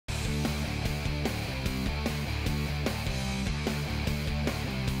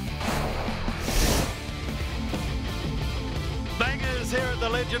the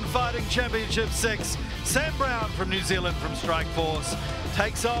Legend Fighting Championship 6. Sam Brown from New Zealand from Strikeforce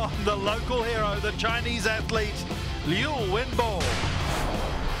takes on the local hero, the Chinese athlete, Wenbo.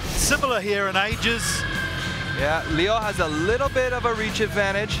 Similar here in ages. Yeah, Leo has a little bit of a reach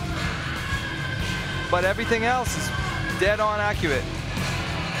advantage, but everything else is dead on accurate.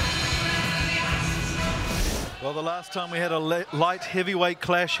 Well, the last time we had a light heavyweight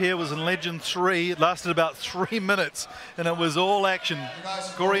clash here was in Legend 3. It lasted about 3 minutes, and it was all action.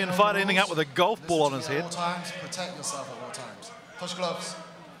 Korean fighter ending up with a golf ball on his head. Protect yourself at all times. Touch gloves.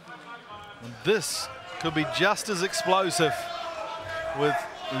 And this could be just as explosive with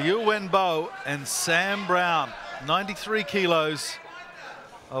Wenbo and Sam Brown. 93 kilos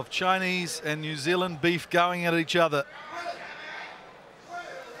of Chinese and New Zealand beef going at each other.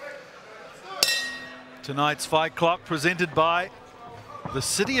 Tonight's Fight Clock presented by the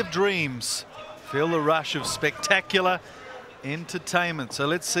City of Dreams. Feel the rush of spectacular entertainment. So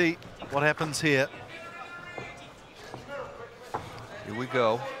let's see what happens here. Here we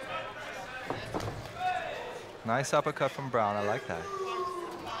go. Nice uppercut from Brown. I like that.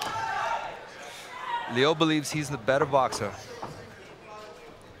 Leo believes he's the better boxer.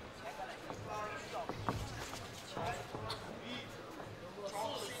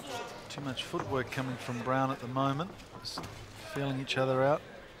 Too much footwork coming from Brown at the moment. Just feeling each other out.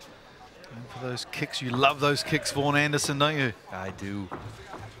 And for those kicks, you love those kicks, Vaughan Anderson, don't you? I do.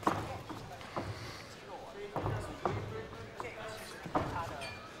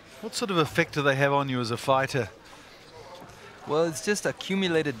 What sort of effect do they have on you as a fighter? Well, it's just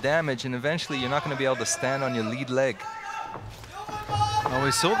accumulated damage, and eventually you're not going to be able to stand on your lead leg. Well,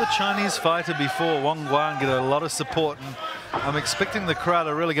 we saw the Chinese fighter before, Wang Guan, get a lot of support, and I'm expecting the crowd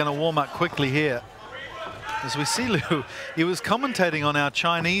are really going to warm up quickly here. As we see Liu, he was commentating on our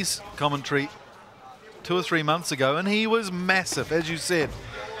Chinese commentary 2 or 3 months ago, and he was massive, as you said.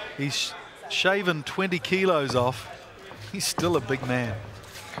 He's shaven 20 kilos off. He's still a big man.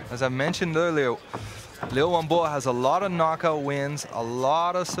 As I mentioned earlier, Wenbo has a lot of knockout wins, a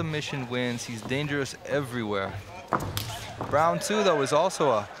lot of submission wins. He's dangerous everywhere. Brown, too, though, is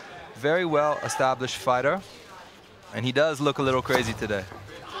also a very well-established fighter, and he does look a little crazy today.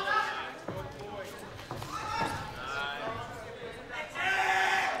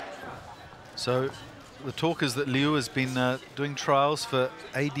 So the talk is that Liu has been doing trials for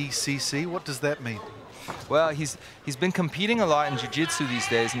ADCC. What does that mean? Well, he's been competing a lot in jiu-jitsu these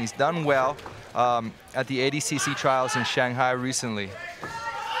days, and he's done well at the ADCC trials in Shanghai recently.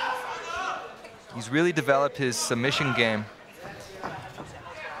 He's really developed his submission game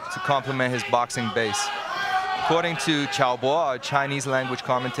to complement his boxing base. According to Chao Bo, a Chinese language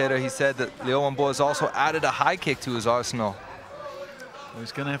commentator, he said that Wenbo has also added a high kick to his arsenal. Well,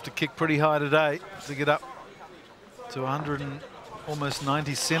 he's going to have to kick pretty high today to get up to 100 and almost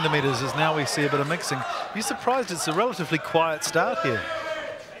 90 centimeters, as now we see a bit of mixing. Be surprised it's a relatively quiet start here.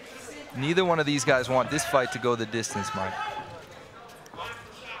 Neither one of these guys want this fight to go the distance, Mike.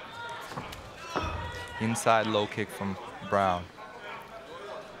 Inside low kick from Brown.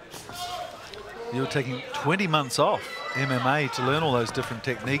 You're taking 20 months off MMA to learn all those different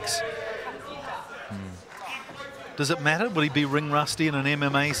techniques. Does it matter? Will he be ring rusty in an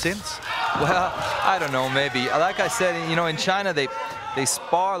MMA sense? Well, I don't know, maybe. Like I said, you know, in China, they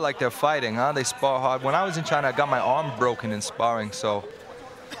spar like they're fighting, huh? They spar hard. When I was in China, I got my arm broken in sparring, so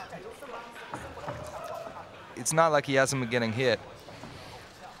it's not like he hasn't been getting hit.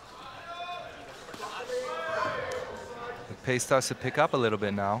 The pace starts to pick up a little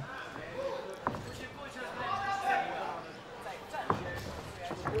bit now.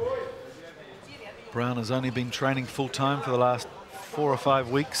 Brown has only been training full-time for the last 4 or 5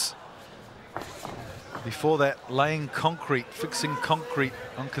 weeks. Before that, laying concrete, fixing concrete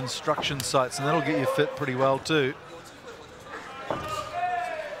on construction sites, and that'll get you fit pretty well too.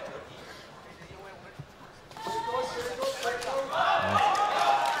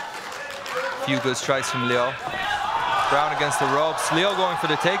 Few good strikes from Leo. Brown against the ropes. Leo going for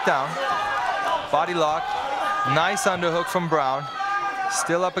the takedown. Body lock. Nice underhook from Brown.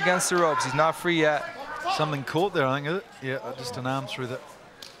 Still up against the ropes. He's not free yet. Something caught there, I think, is it? Yeah, just an arm through the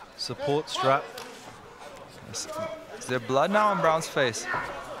support strap. Is there blood now on Brown's face?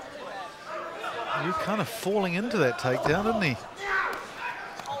 You're kind of falling into that takedown, didn't he?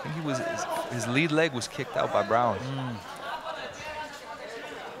 I think he was, his lead leg was kicked out by Brown.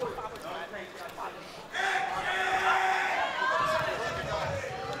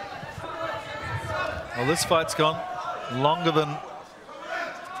 Well, this fight's gone longer than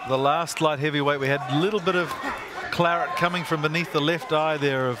the last light heavyweight. We had a little bit of claret coming from beneath the left eye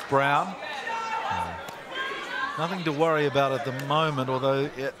there of Brown. Nothing to worry about at the moment, although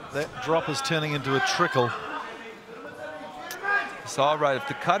that drop is turning into a trickle. It's all right. If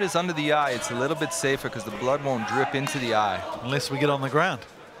the cut is under the eye, it's a little bit safer because the blood won't drip into the eye. Unless we get on the ground,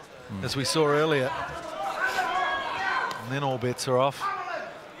 as we saw earlier. And then all bets are off.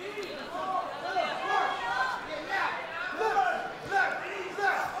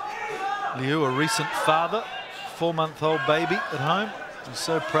 Liu, a recent father, 4-month-old baby at home. He's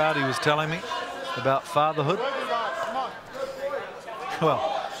so proud, he was telling me, about fatherhood.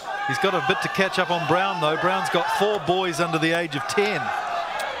 Well, he's got a bit to catch up on Brown, though. Brown's got 4 boys under the age of 10.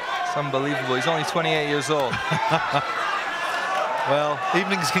 It's unbelievable. He's only 28 years old. Well,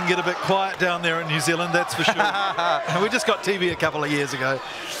 evenings can get a bit quiet down there in New Zealand, that's for sure. We just got TV a couple of years ago.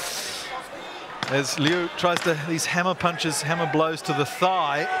 As Liu tries to, these hammer punches, hammer blows to the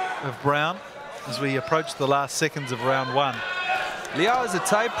thigh of Brown as we approach the last seconds of round 1. Liu has a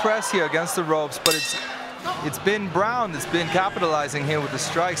tight press here against the ropes, but it's been Brown that's been capitalizing here with the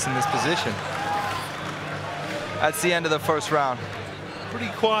strikes in this position. That's the end of the first round.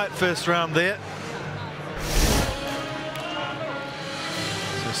 Pretty quiet first round there.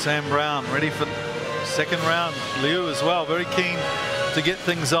 So Sam Brown ready for second round. Liu as well, very keen to get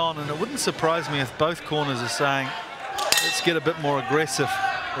things on, and it wouldn't surprise me if both corners are saying, let's get a bit more aggressive.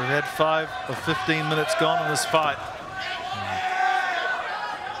 We've had 5 of 15 minutes gone in this fight.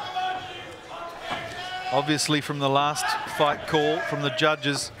 Obviously, from the last fight call from the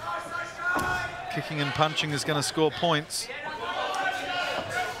judges, kicking and punching is going to score points.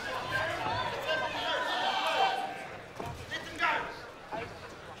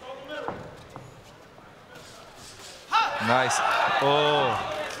 Nice. Oh.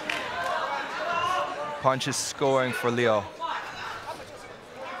 Punches scoring for Liu.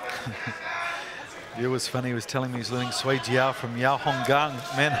 It was funny, he was telling me he's learning Sui Jiao from Yao Honggang.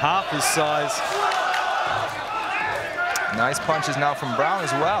 Man, half his size. Nice punches now from Brown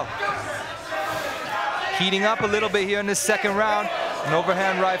as well. Heating up a little bit here in this second round. An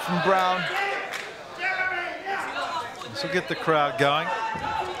overhand right from Brown. This will get the crowd going.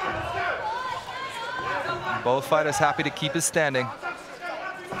 Both fighters happy to keep it standing.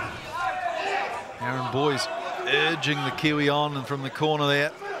 Aaron Boys urging the Kiwi on, and from the corner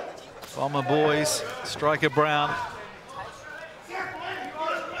there, Bomber Boys, striker Brown.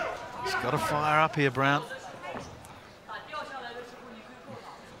 He's got to fire up here, Brown.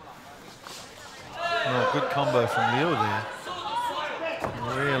 Oh, good combo from Liu there.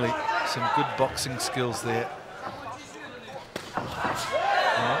 Really some good boxing skills there.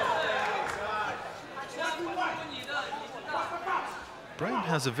 Brown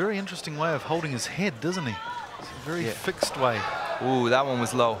has a very interesting way of holding his head, doesn't he? It's a very fixed way. Ooh, that one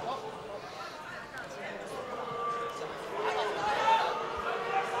was low.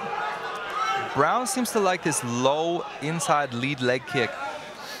 Brown seems to like this low inside lead leg kick.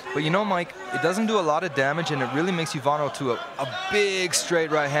 But you know, Mike, it doesn't do a lot of damage, and it really makes you vulnerable to a big straight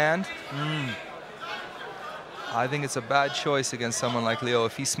right hand. I think it's a bad choice against someone like Liu.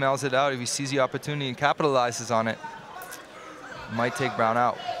 If he smells it out, if he sees the opportunity and capitalizes on it, might take Brown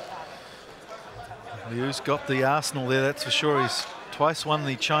out. Liu's got the arsenal there, that's for sure. He's twice won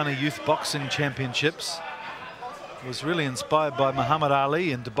the China Youth Boxing Championships. Was really inspired by Muhammad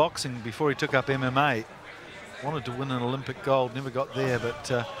Ali into boxing before he took up MMA. Wanted to win an Olympic gold, never got there,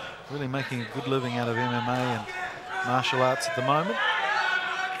 but really making a good living out of MMA and martial arts at the moment.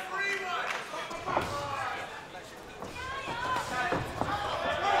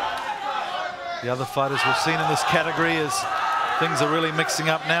 The other fighters we've seen in this category, as things are really mixing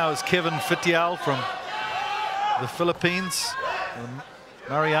up now, is Kevin Fitial from the Philippines, the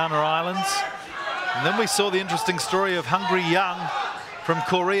Mariana Islands. And then we saw the interesting story of Hungry Young from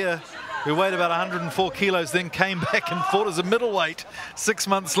Korea, who weighed about 104 kilos, then came back and fought as a middleweight 6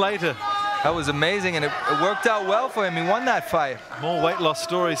 months later. That was amazing, and it worked out well for him. He won that fight. More weight loss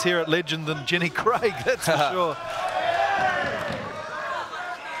stories here at Legend than Jenny Craig, that's for sure.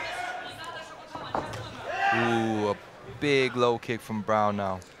 Ooh, a big low kick from Brown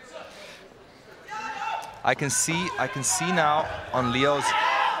now. I can see now on Liu's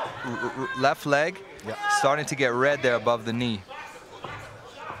left leg starting to get red there above the knee.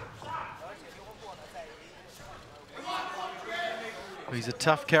 He's a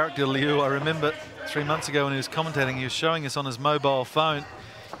tough character, Liu. I remember 3 months ago when he was commentating, he was showing us on his mobile phone.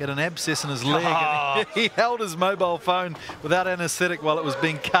 He had an abscess in his leg. And he held his mobile phone without anesthetic while it was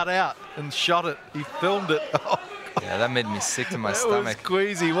being cut out and shot it. He filmed it. Yeah, that made me sick to my stomach. It was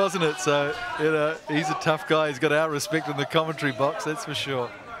queasy, wasn't it? So, you know, he's a tough guy. He's got our respect in the commentary box, that's for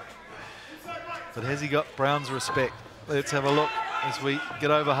sure. But has he got Brown's respect? Let's have a look as we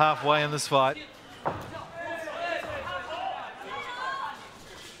get over halfway in this fight.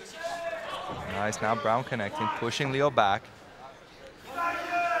 Nice, now Brown connecting, pushing Leo back.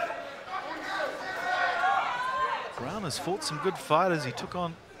 Brown has fought some good fighters. He took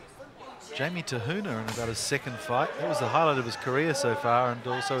on Jamie Tahuna in about his second fight. That was the highlight of his career so far, and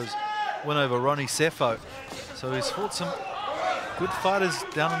also his win over Ronnie Sefo. So he's fought some good fighters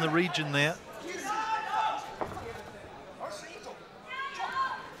down in the region there.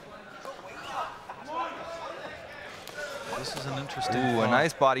 This is an interesting fight. A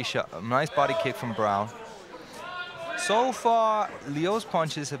nice body shot, a nice body kick from Brown. So far, Leo's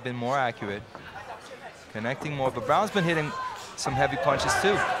punches have been more accurate, connecting more, but Brown's been hitting some heavy punches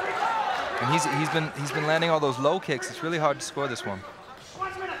too. And he's been landing all those low kicks. It's really hard to score this one.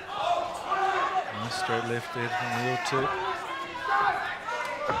 Nice straight left there from Leo too.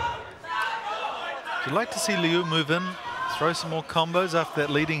 Would you like to see Liu move in, throw some more combos after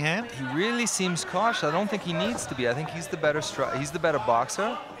that leading hand? He really seems cautious. I don't think he needs to be. I think he's the better boxer.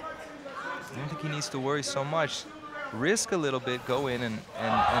 I don't think he needs to worry so much. Risk a little bit, go in, and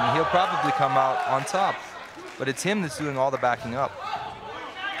he'll probably come out on top. But it's him that's doing all the backing up.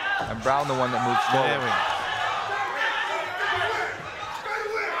 And Brown the one that moves forward. There we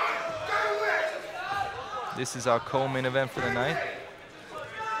go. This is our co-main event for the night.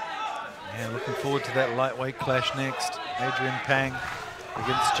 Yeah, looking forward to that lightweight clash next. Adrian Pang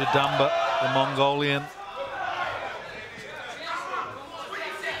against Jadamba, the Mongolian.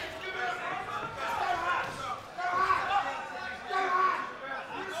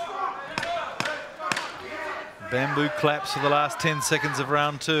 Bamboo claps for the last 10 seconds of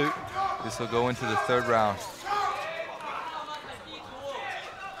round 2. This will go into the 3rd round.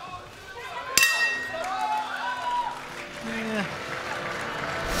 Yeah.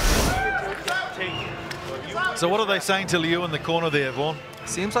 So what are they saying to Liu in the corner there, Vaughn?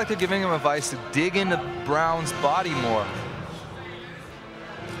 Seems like they're giving him advice to dig into Brown's body more.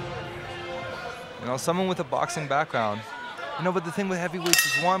 You know, someone with a boxing background. You know, but the thing with heavyweights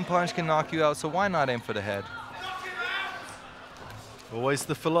is one punch can knock you out, so why not aim for the head? Always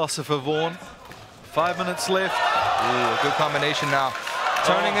the philosopher, Vaughn. 5 minutes left. Ooh, a good combination now.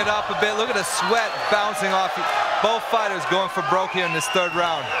 Turning it up a bit. Look at the sweat bouncing off. Both fighters going for broke here in this 3rd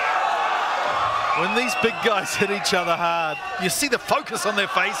round. When these big guys hit each other hard, you see the focus on their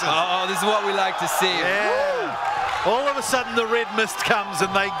faces. Oh, this is what we like to see. Yeah. All of a sudden the red mist comes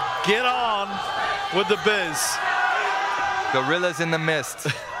and they get on with the biz. Gorillas in the mist.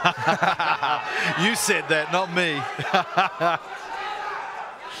 You said that, not me.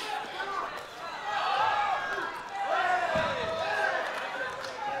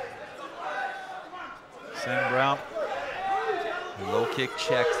 Sam Brown. Low kick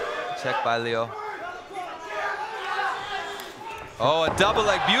checked by Leo. Oh, a double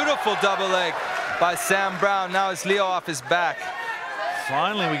leg, beautiful double leg by Sam Brown. Now it's Leo off his back.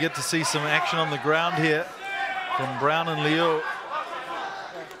 Finally, we get to see some action on the ground here from Brown and Leo.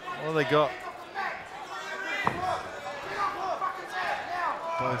 What do they got?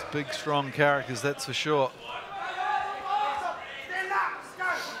 Both big, strong characters, that's for sure.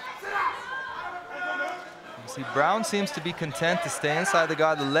 See, Brown seems to be content to stay inside the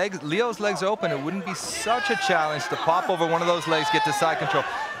guard. Leo's legs are open. It wouldn't be such a challenge to pop over one of those legs, get to side control.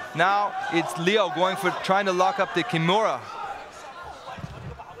 Now it's Leo going for trying to lock up the Kimura.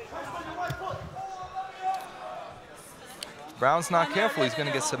 Brown's not careful. He's going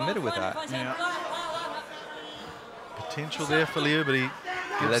to get submitted with that. Yeah. Potential there for Leo, but he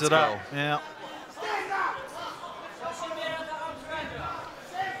gives it up. Yeah.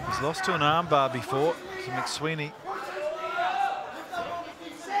 He's lost to an armbar before, to McSweeney.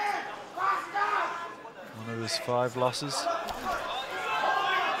 One of his 5 losses.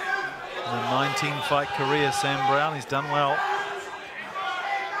 In a 19-fight career, Sam Brown, he's done well.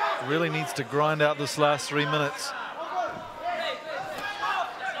 Really needs to grind out this last 3 minutes.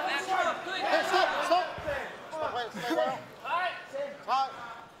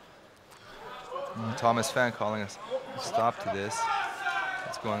 Thomas Fan calling us stop to this.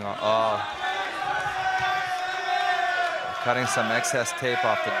 What's going on? Oh. Cutting some excess tape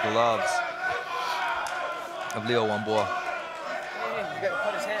off the gloves of Leo Wenbo.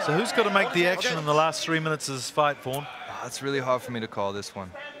 So who's got to make the action in the last 3 minutes of this fight, Vaughn? Oh, it's really hard for me to call this one.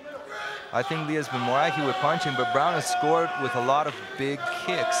 I think Leo's been more accurate with punching, but Brown has scored with a lot of big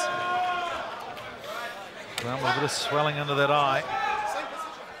kicks. Brown with a bit of swelling under that eye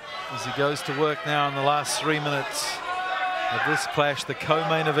as he goes to work now in the last 3 minutes of this clash, the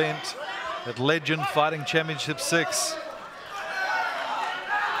co-main event at Legend Fighting Championship 6.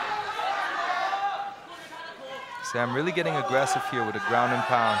 Sam really getting aggressive here with a ground and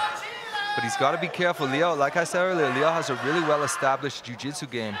pound. But he's got to be careful. Leo, like I said earlier, Leo has a really well-established jiu-jitsu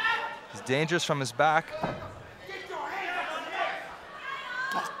game. He's dangerous from his back.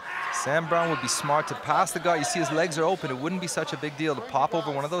 Sam Brown would be smart to pass the guard. You see his legs are open. It wouldn't be such a big deal to pop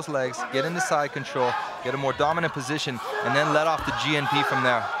over one of those legs, get into side control, get a more dominant position, and then let off the GNP from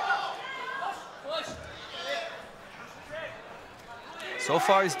there. So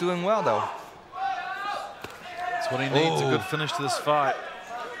far, he's doing well, though. That's what he needs, a good finish to this fight.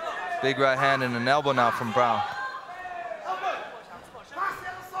 Big right hand and an elbow now from Brown.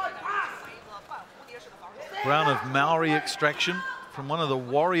 Brown of Maori extraction, from one of the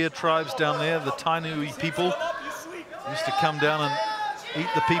warrior tribes down there, the Tainui people. Used to come down and eat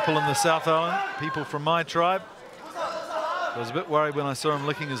the people in the South Island, people from my tribe. I was a bit worried when I saw him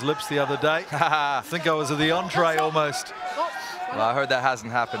licking his lips the other day. I think I was at the entree almost. Well, I heard that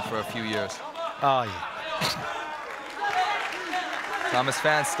hasn't happened for a few years. Oh, yeah. Thomas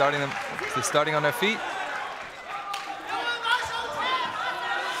fans starting on their feet.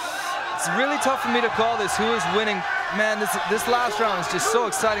 It's really tough for me to call this who is winning. Man, this last round is just so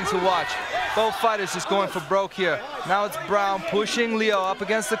exciting to watch. Both fighters just going for broke here. Now it's Brown pushing Leo up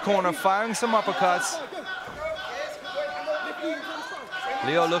against the corner, firing some uppercuts.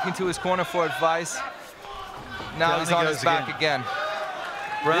 Leo looking to his corner for advice. Now he's on his back again.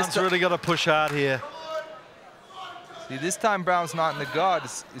 Brown's really got to push hard here. See, this time Brown's not in the guard.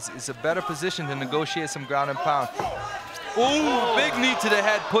 It's a better position to negotiate some ground and pound. Ooh, big knee to the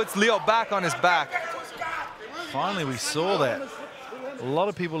head puts Leo back on his back. Finally, we saw that. A lot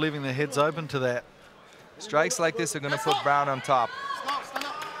of people leaving their heads open to that. Strikes like this are going to put Brown on top.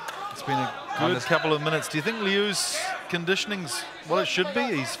 It's been a good couple of minutes. Do you think Liu's conditioning's what it should be?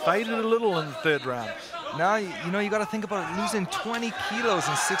 He's faded a little in the third round. Now, you know, you got to think about it. Losing 20 kilos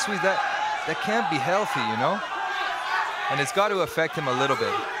in 6 weeks, that can't be healthy, you know? And it's got to affect him a little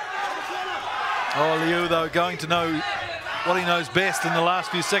bit. Oh, Liu, though, going to know what he knows best in the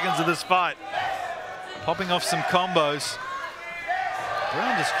last few seconds of this fight. Popping off some combos.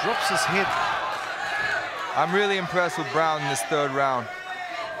 Brown just drops his head. I'm really impressed with Brown in this third round.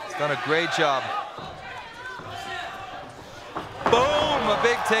 He's done a great job. Boom, a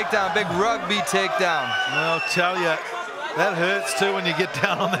big takedown, big rugby takedown. I'll tell you, that hurts too when you get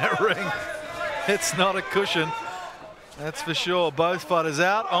down on that ring. It's not a cushion, that's for sure. Both fighters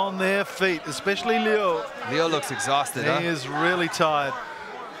out on their feet, especially Leo. Leo looks exhausted, He is really tired.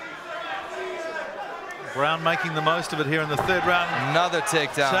 Brown making the most of it here in the third round. Another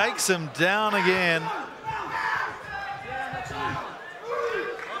takedown. Takes him down again.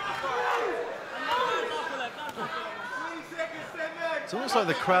 It's almost like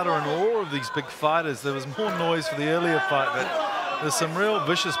the crowd are in awe of these big fighters. There was more noise for the earlier fight, but there's some real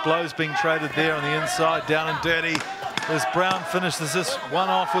vicious blows being traded there on the inside, down and dirty. As Brown finishes this one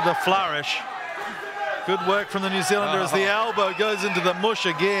off with a flourish. Good work from the New Zealander as the elbow goes into the mush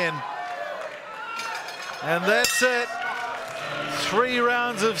again. And that's it. 3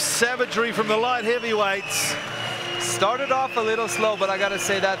 rounds of savagery from the light heavyweights. Started off a little slow, but I gotta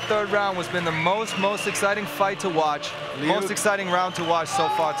say that third round has been the most exciting fight to watch. Most exciting round to watch so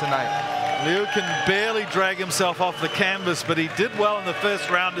far tonight. Liu can barely drag himself off the canvas, but he did well in the first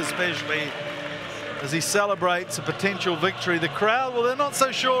round especially. As he celebrates a potential victory. The crowd, well, they're not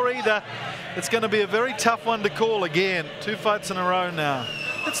so sure either. It's going to be a very tough one to call again. 2 fights in a row now.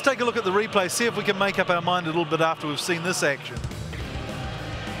 Let's take a look at the replay, see if we can make up our mind a little bit after we've seen this action.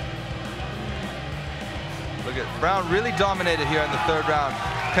 Look at Brown really dominated here in the third round,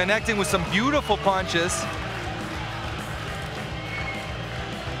 connecting with some beautiful punches.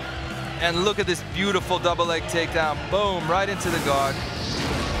 And look at this beautiful double leg takedown. Boom, right into the guard.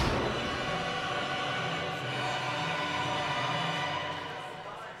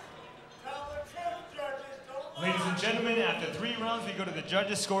 Ladies and gentlemen, after 3 rounds, we go to the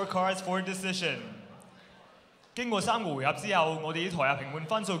judges' scorecards for decision. 經過3個回合之後，我哋啲台下評判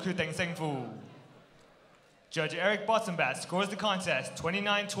分數決定勝負。Judge Eric Botzenbat scores the contest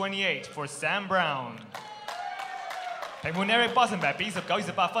 29-28 for Sam Brown. 評判 Eric Botzenbat 俾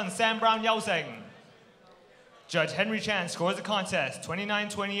29-28分 Sam Brown 優勝。Judge Henry Chan scores the contest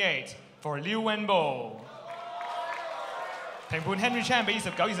 29-28 for Liu Wenbo. 評判 Henry Chan 俾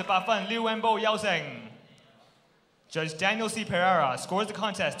29-28分 Liu Wenbo 優勝。Judge Daniel C. Pereira scores the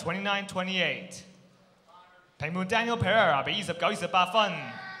contest 29-28. 評判 Daniel Pereira 俾29-28分，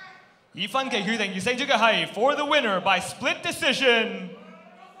以分歧決定而勝出嘅係 for the winner by split decision,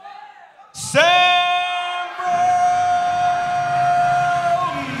 Sam Brown!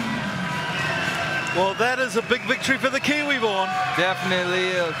 Well, that is a big victory for the Kiwi born.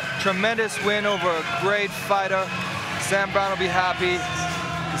 Definitely a tremendous win over a great fighter. Sam Brown will be happy.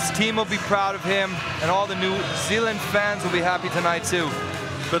 His team will be proud of him, and all the New Zealand fans will be happy tonight too.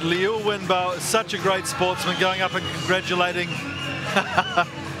 But Liu Wenbo is such a great sportsman, going up and congratulating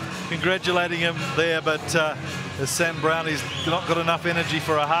him there. But as Sam Brown, he's not got enough energy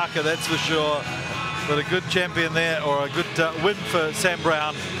for a haka, that's for sure. But a good champion there, or a good win for Sam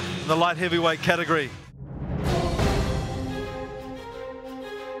Brown in the light heavyweight category.